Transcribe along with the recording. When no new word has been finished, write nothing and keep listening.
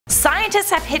Scientists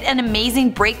have hit an amazing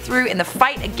breakthrough in the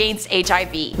fight against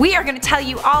HIV. We are going to tell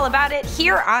you all about it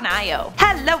here on IO.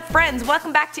 Hello friends,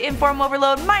 welcome back to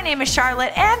InformOverload. My name is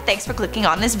Charlotte and thanks for clicking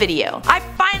on this video. I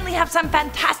finally have some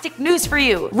fantastic news for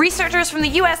you. Researchers from the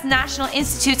US National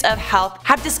Institutes of Health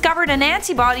have discovered an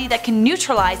antibody that can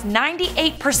neutralize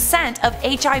 98% of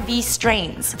HIV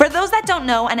strains. For those that don't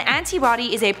know, an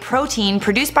antibody is a protein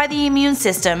produced by the immune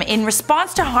system in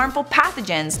response to harmful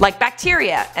pathogens like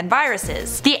bacteria and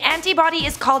viruses. The antibody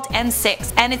is called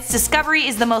N6 and its discovery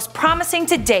is the most promising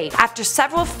to date after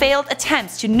several failed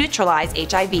attempts to neutralize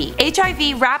HIV.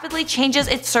 HIV rapidly changes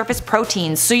its surface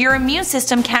proteins so your immune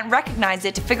system can't recognize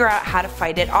it to figure out how to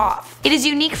fight it off. It is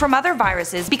unique from other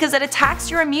viruses because it attacks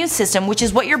your immune system, which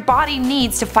is what your body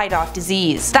needs to fight off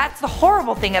disease. That's the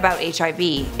horrible thing about HIV.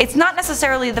 It's not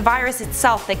necessarily the virus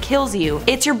itself that kills you,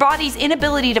 it's your body's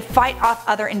inability to fight off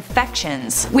other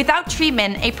infections. Without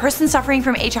treatment, a person suffering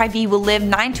from HIV will live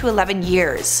 9 to 11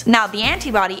 years. Now, the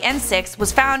antibody N6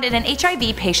 was found in an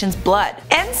HIV patient's blood.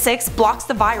 N6 blocks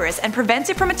the virus and prevents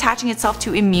it from attaching itself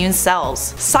to immune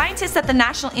cells. Scientists at the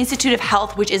National Institute of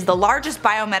Health, which is the largest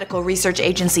biomedical research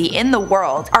agency in the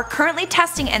world, are currently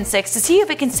testing N6 to see if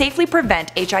it can safely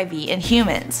prevent HIV in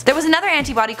humans. There was another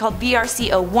antibody called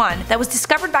VRC01 that was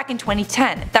discovered back in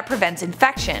 2010 that prevents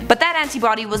infection, but that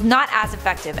antibody was not as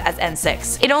effective as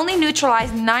N6. It only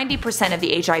neutralized 90% of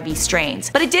the HIV strains,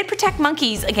 but it did protect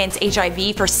monkeys against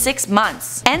HIV for 6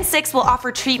 months. N6 will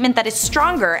offer treatment that is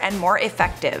stronger and more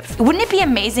effective. Wouldn't it be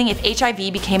amazing if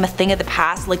HIV became a thing of the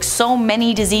past like so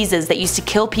many diseases that used to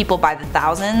kill people by the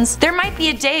thousands? There might be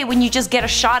a day when you just get a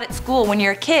shot at school when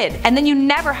you're a kid, and then you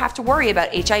never have to worry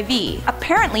about HIV.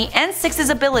 Apparently, N6's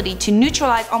ability to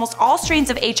neutralize almost all strains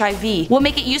of HIV will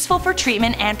make it useful for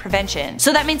treatment and prevention.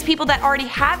 So that means people that already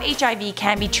have HIV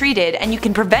can be treated and you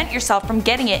can prevent yourself from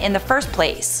getting it in the first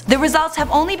place. The results have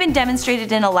only been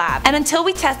demonstrated in a lab, and until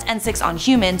we test N6 on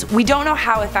humans, we don't know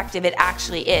how effective it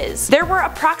actually is. There were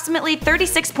approximately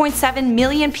 36.7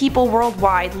 million people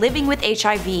worldwide living with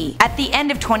HIV at the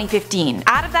end of 2015.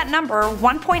 Out of that number,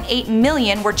 1.8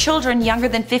 million were children younger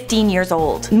than 15 years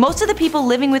old. Most of the people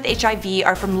living with HIV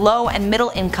are from low and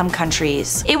middle income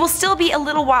countries. It will still be a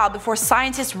little while before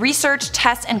scientists research,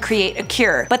 test, and create a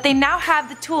cure, but they now have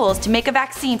the tools to make a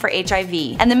vaccine for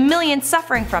HIV, and the millions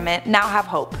suffering from it now have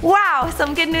hope. Wow,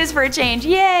 some good news for a change,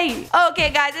 yay! Okay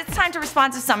guys, it's time to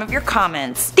respond to some of your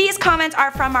comments. These comments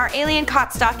are from our alien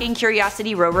caught stalking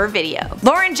Curiosity rover video.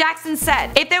 Lauren Jackson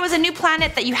said, if there was a new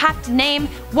planet that you have to name,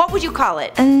 what would you call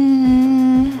it?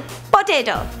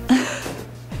 Potato.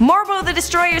 Morbo the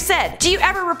Destroyer said, do you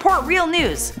ever report real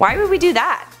news? Why would we do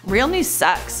that? Real news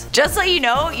sucks. Just so you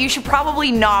know, you should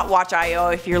probably not watch IO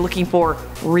if you're looking for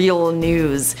real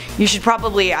news. You should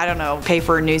probably, I don't know, pay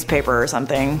for a newspaper or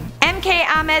something. MK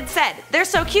Ahmed said, they're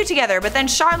so cute together, but then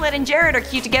Charlotte and Jared are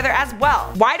cute together as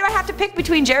well. Why do I have to pick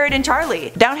between Jared and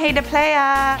Charlie? Don't hate a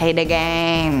player, hate a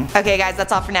game. Okay guys,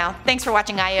 that's all for now. Thanks for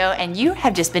watching IO, and you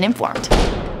have just been informed.